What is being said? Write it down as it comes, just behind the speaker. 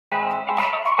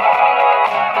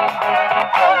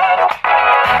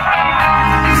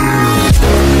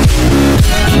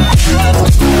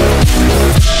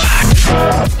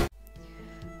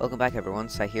back everyone,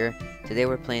 Sai here. Today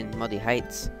we're playing Muddy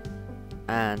Heights,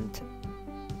 and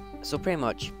so pretty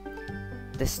much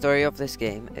the story of this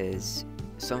game is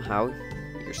somehow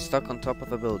you're stuck on top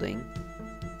of a building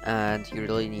and you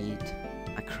really need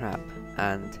a crap,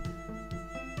 and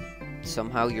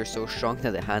somehow you're so strong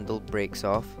that the handle breaks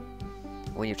off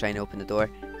when you're trying to open the door.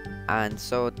 And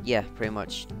so yeah, pretty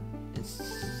much it's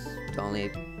the only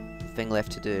thing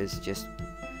left to do is just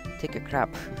take a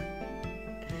crap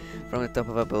from the top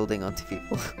of a building onto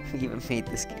people. We even made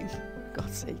this game, for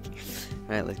God's sake.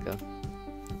 Right, let's go.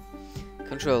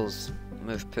 Controls: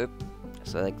 move poop,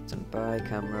 select and buy,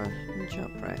 camera, and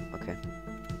jump. Right, okay.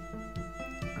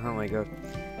 Oh my god.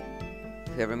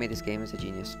 Whoever made this game is a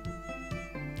genius.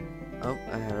 Oh,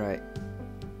 right.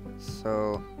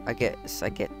 So I guess I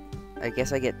get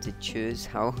to choose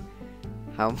how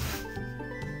how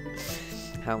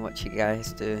much you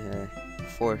guys to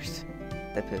force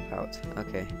the poop out.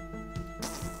 Okay.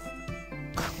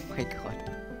 Oh my god.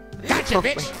 Gotcha, Oh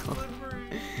bitch! my god.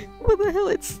 What the hell?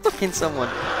 It's stuck in someone.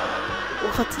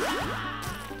 What?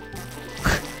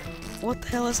 What the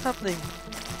hell is happening?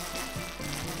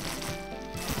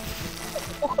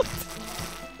 What?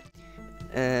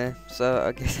 So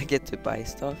I guess I get to buy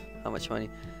stuff. How much money?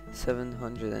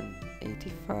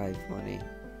 785 money.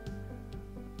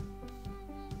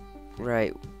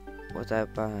 Right. What do I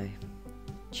buy?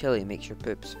 Chilli makes your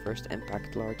poops first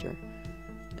impact larger.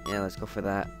 Yeah, let's go for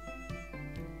that.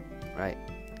 Right,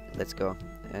 let's go.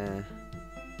 The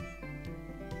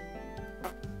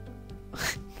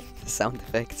sound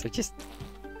effects are just.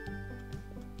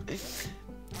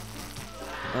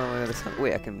 Oh my god, the sound.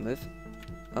 Wait, I can move.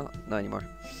 Oh, not anymore.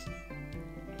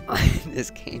 This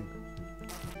game.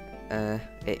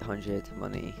 800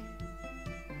 money.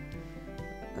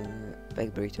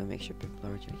 Big burrito makes your poop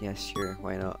larger. Yes, sure,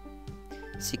 why not?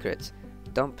 Secrets: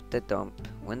 dump the dump,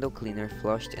 window cleaner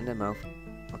flushed in the mouth.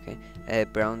 Okay.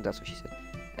 Brown, that's what she said.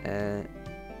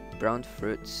 Brown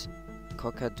fruits,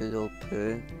 cock-a-doodle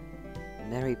poo,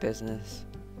 merry business,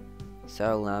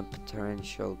 sour lamp,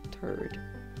 torrential turd.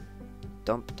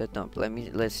 Dump the dump.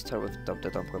 Let's start with dump the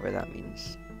dump, whatever that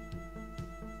means.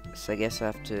 So I guess I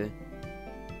have to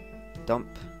dump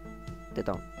the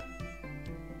dump.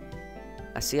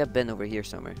 I see a bin over here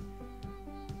somewhere.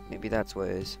 Maybe that's what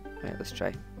it is. Alright, let's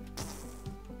try.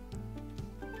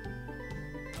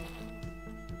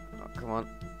 Oh, come on.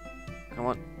 Come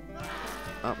on.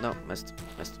 Oh, no, missed.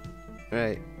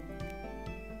 Right.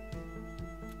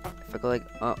 If I go like...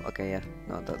 Oh, okay, yeah.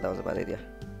 No, that was a bad idea.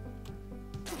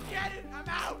 Get it! I'm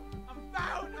out! I'm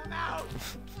out! I'm out!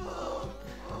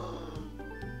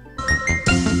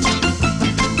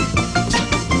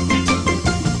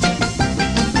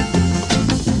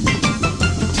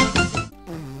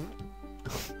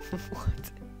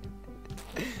 What?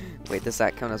 Wait, does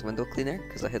that count as window cleaner?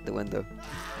 Because I hit the window.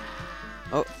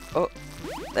 Oh,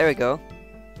 there we go.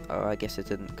 Oh, I guess it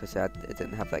didn't, because it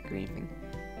didn't have that green thing.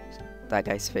 That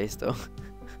guy's face, though.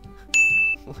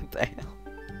 What the hell?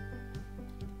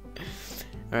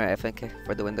 Alright, I think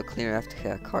for the window cleaner I have to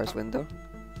hit a car's window.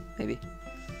 Maybe.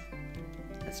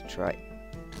 Let's try.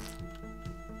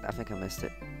 I think I missed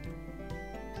it.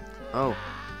 Oh,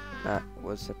 that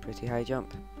was a pretty high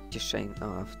jump. Just saying.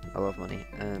 Oh, I love money.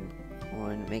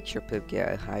 Corn makes your poop get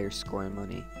a higher score in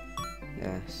money.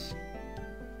 Yes.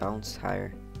 Bounce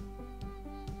higher.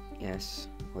 Yes.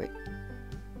 Wait.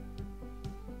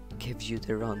 Gives you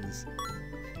the runs.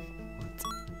 What?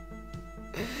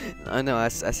 I know. I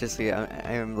seriously,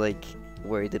 I am like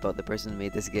worried about the person who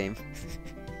made this game.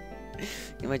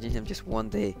 Imagine him just one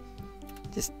day,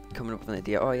 just coming up with an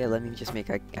idea. Oh yeah, let me just make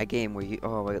a game where you.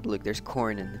 Oh look, there's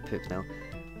corn in the poop now.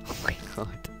 Oh my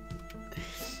god.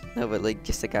 No, but like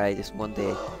just a guy, just one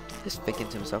day, just thinking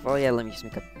to himself, oh yeah, let me just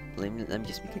make a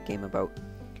game about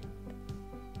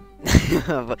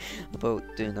about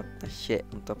doing a shit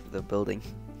on top of the building.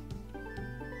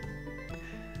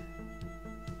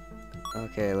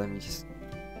 Okay, let me just.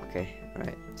 Okay,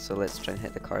 right. So let's try and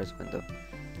hit the car's window.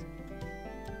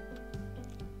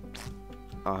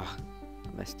 Oh,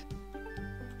 I missed.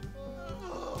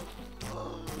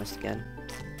 Missed again.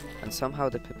 And somehow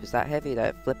the poop is that heavy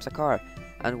that it flips a car.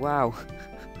 And wow.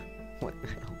 What the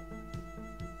hell?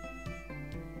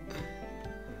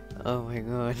 Oh my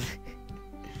god.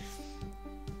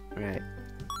 Right.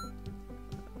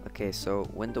 Okay, so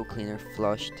window cleaner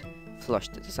flushed.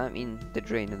 Flushed. Does that mean the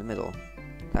drain in the middle?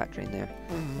 That drain there.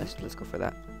 Let's go for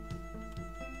that.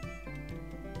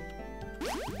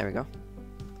 There we go.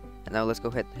 And now let's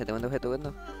go hit the window, hit the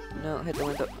window. No, hit the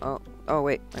window. Oh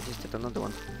wait, I just did another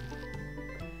one.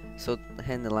 So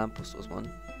hitting the lamppost was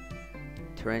one.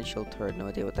 Torrential turd, no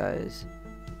idea what that is.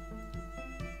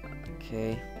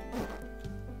 Okay.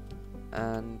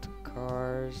 And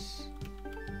cars.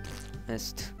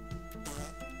 Missed.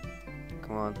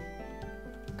 Come on.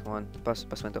 Come on. Bus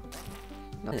window.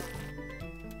 No.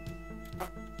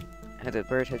 Hit the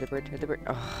bird, hit the bird, hit the bird.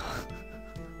 Oh.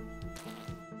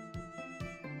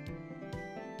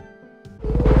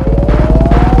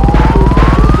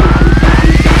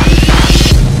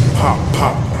 Pop,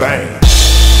 pop, bang.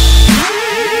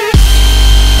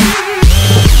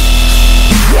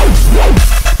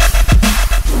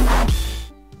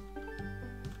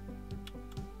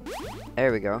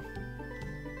 There we go.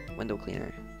 Window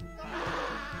cleaner.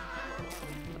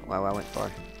 Wow, I went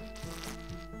far.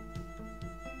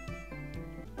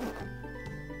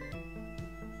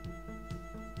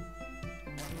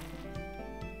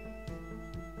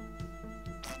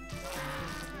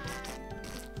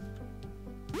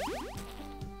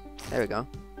 There we go.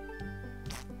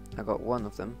 I got one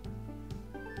of them.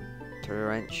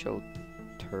 Torrential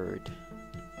turd.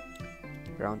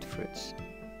 Browned fruits.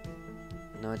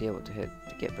 No idea what to hit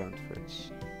to get browned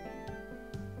fruits.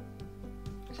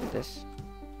 Is it this?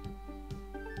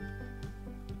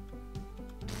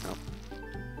 No.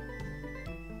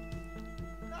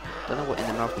 Don't know what in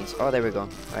the mouth means. Oh, there we go.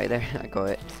 Right there, I got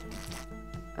it.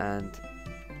 And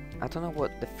I don't know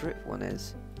what the fruit one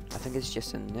is. I think it's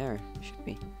just in there. Should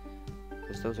be.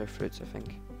 Because those are fruits, I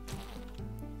think.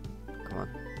 Come on.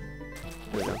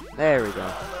 There we go. There we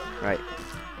go. Right.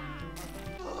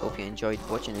 Hope you enjoyed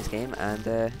watching this game,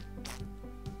 and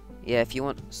yeah, if you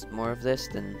want more of this,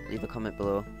 then leave a comment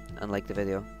below and like the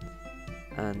video.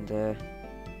 And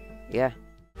yeah.